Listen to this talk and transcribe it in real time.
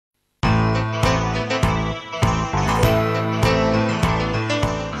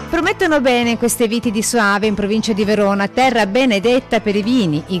Partono bene queste viti di Soave in provincia di Verona, terra benedetta per i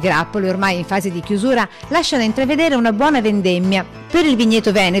vini. I grappoli, ormai in fase di chiusura, lasciano intravedere una buona vendemmia. Per il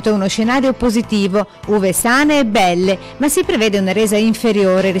vigneto veneto uno scenario positivo, uve sane e belle, ma si prevede una resa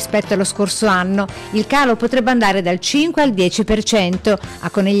inferiore rispetto allo scorso anno. Il calo potrebbe andare dal 5 al 10%. A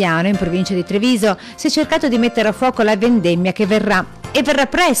Conegliano, in provincia di Treviso, si è cercato di mettere a fuoco la vendemmia che verrà. E verrà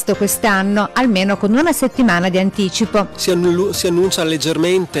presto quest'anno, almeno con una settimana di anticipo. Si annuncia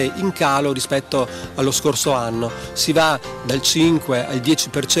leggermente in calo rispetto allo scorso anno. Si va dal 5 al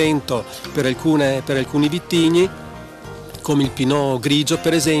 10% per alcuni vitigni, come il Pinot grigio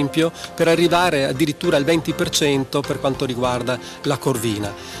per esempio, per arrivare addirittura al 20% per quanto riguarda la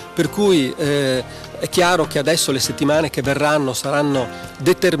Corvina. Per cui è chiaro che adesso le settimane che verranno saranno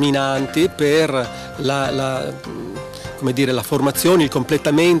determinanti per la formazione, il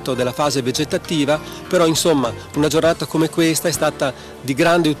completamento della fase vegetativa, però insomma una giornata come questa è stata di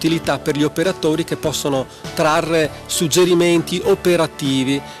grande utilità per gli operatori che possono trarre suggerimenti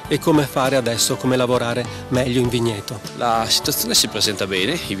operativi e come fare adesso, come lavorare meglio in vigneto. La situazione si presenta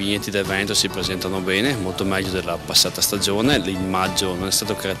bene, i vigneti del Veneto si presentano bene, molto meglio della passata stagione. Il maggio non è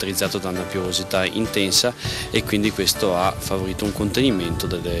stato caratterizzato da una piovosità intensa e quindi questo ha favorito un contenimento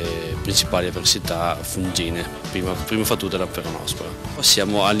delle principali avversità fungine, prima fra tutte la peronospora.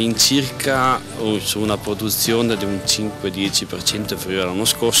 Siamo all'incirca su una produzione di un 5-10% inferiore all'anno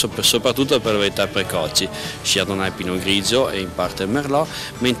scorso, soprattutto per le varietà precoci, Chardonnay, Pinot grigio e in parte il Merlot,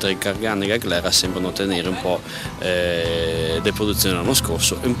 mentre il Cargane e la Glera sembrano tenere un po' le produzioni dell'anno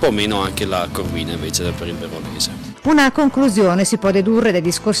scorso e un po' meno anche la Corvina invece per il veronese. Una conclusione si può dedurre dai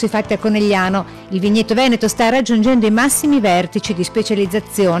discorsi fatti a Conegliano. Il vigneto veneto sta raggiungendo i massimi vertici di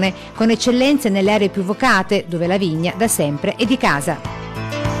specializzazione, con eccellenze nelle aree più vocate, dove la vigna da sempre è di casa.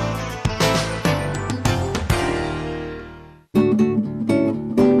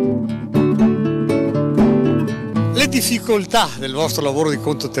 Le difficoltà del vostro lavoro di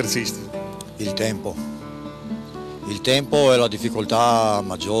contoterzista? Il tempo. Il tempo è la difficoltà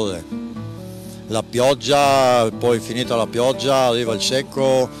maggiore. La pioggia, poi finita la pioggia arriva il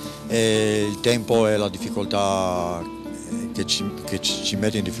secco e il tempo è la difficoltà che ci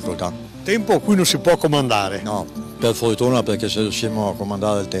mette in difficoltà. Tempo a cui non si può comandare? No, per fortuna, perché se riusciamo a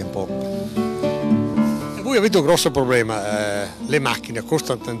comandare il tempo. E voi avete un grosso problema, le macchine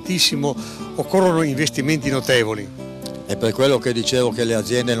costano tantissimo, occorrono investimenti notevoli. È per quello che dicevo che le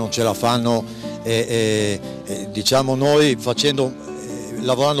aziende non ce la fanno e diciamo noi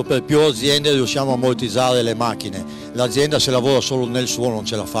lavorando per più aziende riusciamo a ammortizzare le macchine. L'azienda se lavora solo nel suo non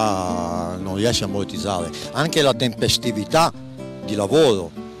ce la fa, non riesce a ammortizzare. Anche la tempestività di lavoro,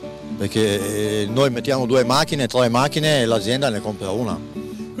 perché noi mettiamo 2 macchine, 3 macchine e l'azienda ne compra una.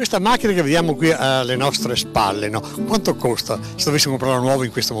 Questa macchina che vediamo qui alle nostre spalle, no? Quanto costa se dovessimo comprarla nuova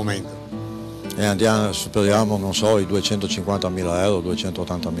in questo momento? Superiamo, non so, i 250.000 euro,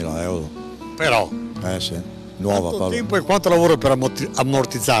 280.000 euro. Però? Sì. Nuova. Quanto tempo e quanto lavoro per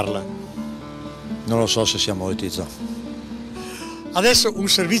ammortizzarla? Non lo so se si ammortizza. Adesso un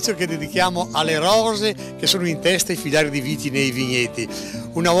servizio che dedichiamo alle rose che sono in testa ai filari di viti nei vigneti.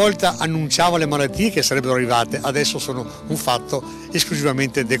 Una volta annunciava le malattie che sarebbero arrivate, adesso sono un fatto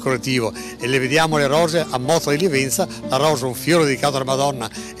esclusivamente decorativo e le vediamo le rose a moto di lievenza. La rosa è un fiore dedicato alla Madonna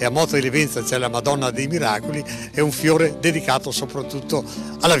e a moto di lievenza c'è la Madonna dei Miracoli, è un fiore dedicato soprattutto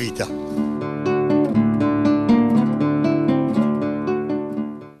alla vita.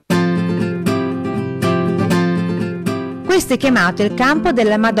 Questo è chiamato il campo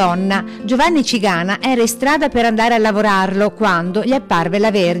della Madonna. Giovanni Cigana era in strada per andare a lavorarlo quando gli apparve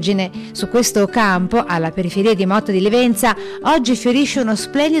la Vergine. Su questo campo, alla periferia di Motta di Levenza, oggi fiorisce uno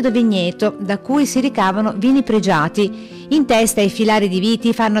splendido vigneto da cui si ricavano vini pregiati. In testa ai filari di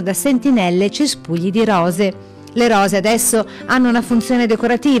viti fanno da sentinelle cespugli di rose. Le rose adesso hanno una funzione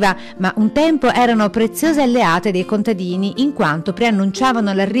decorativa, ma un tempo erano preziose alleate dei contadini in quanto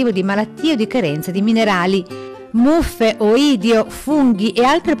preannunciavano l'arrivo di malattie o di carenza di minerali. Muffe, oidio, funghi e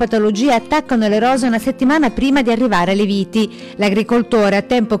altre patologie attaccano le rose una settimana prima di arrivare alle viti. L'agricoltore ha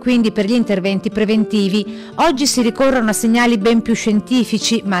tempo quindi per gli interventi preventivi. Oggi si ricorrono a segnali ben più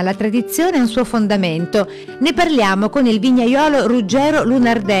scientifici, ma la tradizione ha un suo fondamento. Ne parliamo con il vignaiolo Ruggero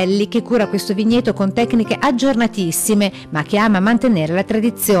Lunardelli, che cura questo vigneto con tecniche aggiornatissime, ma che ama mantenere la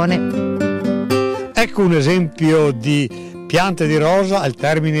tradizione. Ecco un esempio di piante di rosa al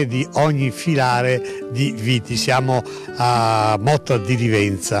termine di ogni filare di viti. Siamo a Motta di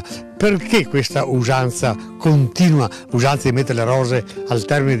Livenza. Perché questa usanza continua, l'usanza di mettere le rose al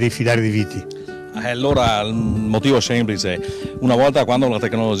termine dei filari di viti? Allora il motivo è semplice: una volta, quando la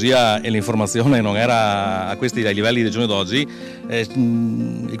tecnologia e l'informazione non era ai livelli dei giorni d'oggi,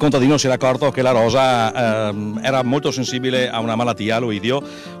 il contadino si era accorto che la rosa era molto sensibile a una malattia, all'oidio,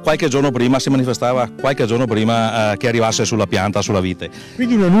 qualche giorno prima, si manifestava qualche giorno prima che arrivasse sulla pianta, sulla vite.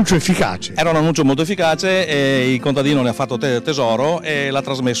 Quindi un annuncio efficace. Era un annuncio molto efficace e il contadino ne ha fatto tesoro e l'ha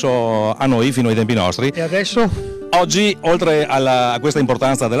trasmesso a noi fino ai tempi nostri. E adesso? Oggi, oltre a questa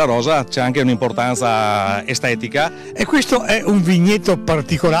importanza della rosa, c'è anche un'importanza estetica. E questo è un vigneto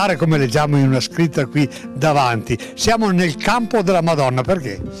particolare, come leggiamo in una scritta qui davanti. Siamo nel campo della Madonna,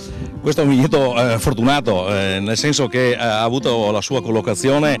 perché? Questo è un vigneto fortunato, nel senso che ha avuto la sua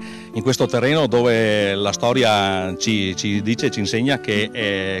collocazione in questo terreno dove la storia ci dice, ci insegna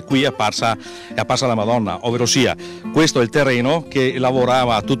che qui è apparsa la Madonna, ovvero sia questo è il terreno che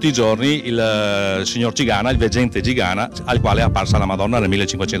lavorava tutti i giorni il signor Cigana, il veggente Cigana, al quale è apparsa la Madonna nel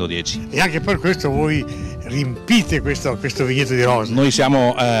 1510. E anche per questo voi riempite questo vigneto di rose. Noi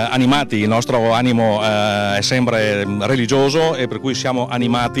siamo animati, il nostro animo è sempre religioso e per cui siamo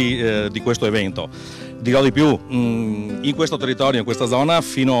animati di questo evento. Dirò di più, in questo territorio, in questa zona,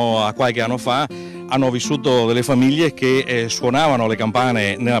 fino a qualche anno fa hanno vissuto delle famiglie che suonavano le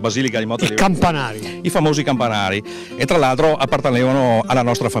campane nella Basilica di Motta di Livenza. I campanari. I famosi campanari, e tra l'altro appartenevano alla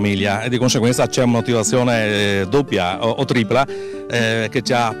nostra famiglia, e di conseguenza c'è una motivazione doppia o tripla che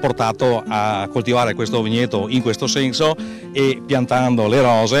ci ha portato a coltivare questo vigneto in questo senso e piantando le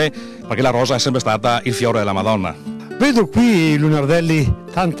rose, perché la rosa è sempre stata il fiore della Madonna. Vedo qui, Lunardelli,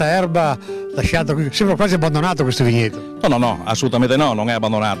 tanta erba lasciata qui, sembra quasi abbandonato questo vigneto. No, assolutamente no, non è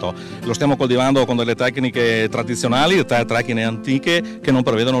abbandonato. Lo stiamo coltivando con delle tecniche tradizionali, tecniche antiche che non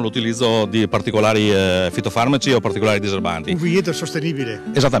prevedono l'utilizzo di particolari fitofarmaci o particolari diserbanti. Un vigneto sostenibile.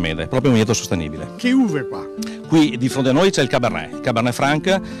 Esattamente, proprio un vigneto sostenibile. Che uve qua? Qui di fronte a noi c'è il Cabernet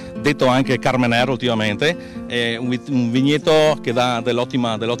Franc, detto anche Carmener ultimamente, è un vigneto che dà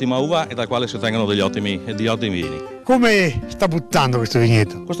dell'ottima uva e dal quale si ottengono degli ottimi vini. Come sta buttando questo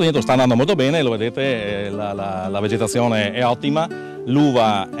vigneto? Questo vigneto sta andando molto bene, lo vedete, la vegetazione è ottima,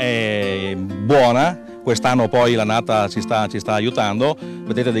 l'uva è buona, quest'anno poi l'annata ci sta aiutando,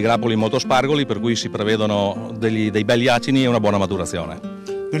 vedete dei grappoli molto spargoli, per cui si prevedono dei belli acini e una buona maturazione.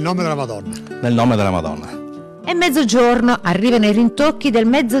 Nel nome della Madonna. Nel nome della Madonna. È mezzogiorno, arrivano i rintocchi del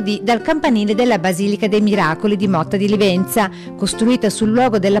mezzodì dal campanile della Basilica dei Miracoli di Motta di Livenza, costruita sul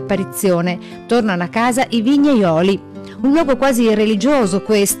luogo dell'apparizione. Tornano a casa i vignaioli. Un luogo quasi religioso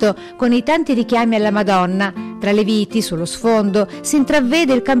questo, con i tanti richiami alla Madonna. Tra le viti, sullo sfondo, si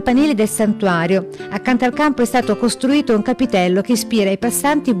intravede il campanile del santuario. Accanto al campo è stato costruito un capitello che ispira ai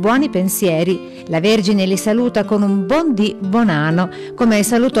passanti buoni pensieri. La Vergine li saluta con un buon dì buonano, come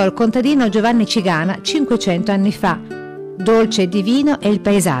salutò il contadino Giovanni Cigana 500 anni fa. Dolce e divino è il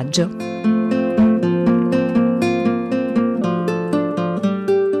paesaggio.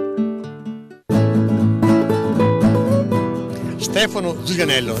 Stefano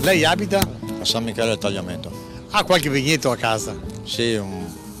Giulianello, lei abita? A San Michele del Tagliamento. Ha qualche vigneto a casa? Sì,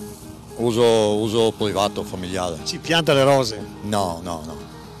 uso privato, familiare. Ci pianta le rose? No.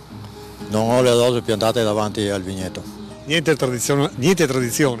 Non ho le rose piantate davanti al vigneto. Niente tradizione? Niente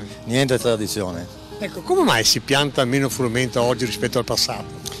tradizione. Ecco, come mai si pianta meno frumento oggi rispetto al passato?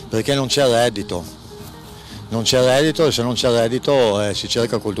 Perché non c'è reddito. Non c'è reddito e se non c'è reddito si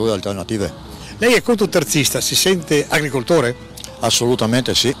cerca culture alternative. Lei è contoterzista, si sente agricoltore?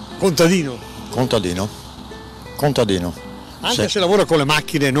 Assolutamente sì. Contadino? Contadino. Anche sì. se lavora con le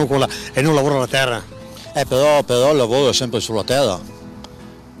macchine e non lavora la terra? Però il lavoro è sempre sulla terra.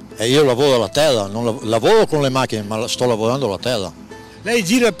 E io lavoro la terra, non lavoro con le macchine, ma sto lavorando la terra. Lei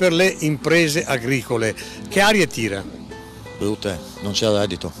gira per le imprese agricole, che aria tira? Brutte, non c'è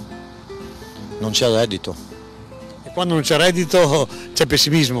reddito. Non c'è reddito. E quando non c'è reddito c'è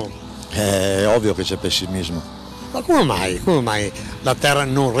pessimismo? È ovvio che c'è pessimismo. Ma come mai la terra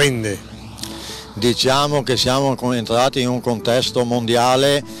non rende? Diciamo che siamo entrati in un contesto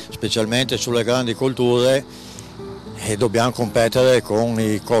mondiale, specialmente sulle grandi colture, e dobbiamo competere con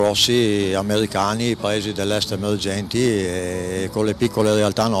i colossi americani, i paesi dell'est emergenti, e con le piccole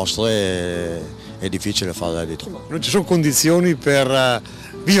realtà nostre è difficile fare reddito. Non ci sono condizioni per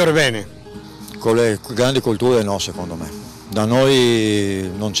vivere bene? Con le grandi colture no, secondo me. Da noi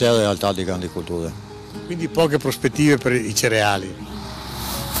non c'è realtà di grandi colture. Quindi poche prospettive per i cereali?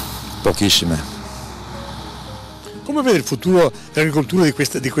 Pochissime. Come vede il futuro dell'agricoltura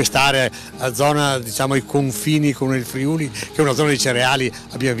di quest'area, la zona, diciamo, ai confini con il Friuli, che è una zona di cereali?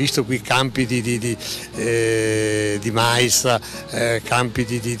 Abbiamo visto qui campi di mais, campi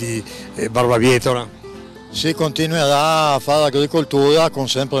di barbabietola. Si continuerà a fare agricoltura con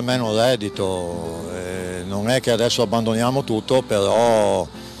sempre meno reddito, non è che adesso abbandoniamo tutto, però...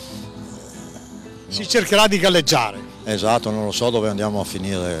 Si cercherà di galleggiare. Esatto, non lo so dove andiamo a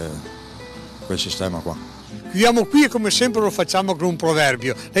finire quel sistema qua. Chiudiamo qui e come sempre lo facciamo con un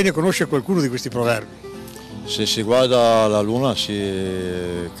proverbio. Lei ne conosce qualcuno di questi proverbi? Se si guarda la luna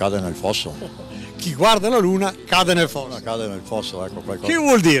si cade nel fosso. Chi guarda la luna cade nel fosso. Cade nel fosso, ecco qualcosa. Che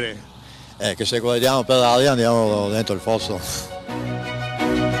vuol dire? Che se guardiamo per aria andiamo dentro il fosso.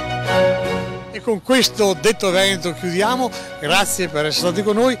 E con questo detto veneto chiudiamo. Grazie per essere stati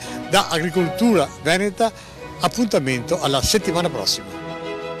con noi. Da Agricoltura Veneta, appuntamento alla settimana prossima.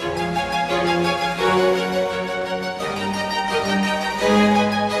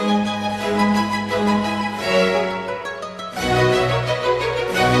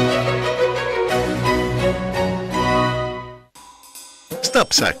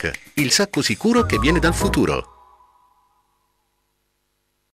 Stop Sack, il sacco sicuro che viene dal futuro.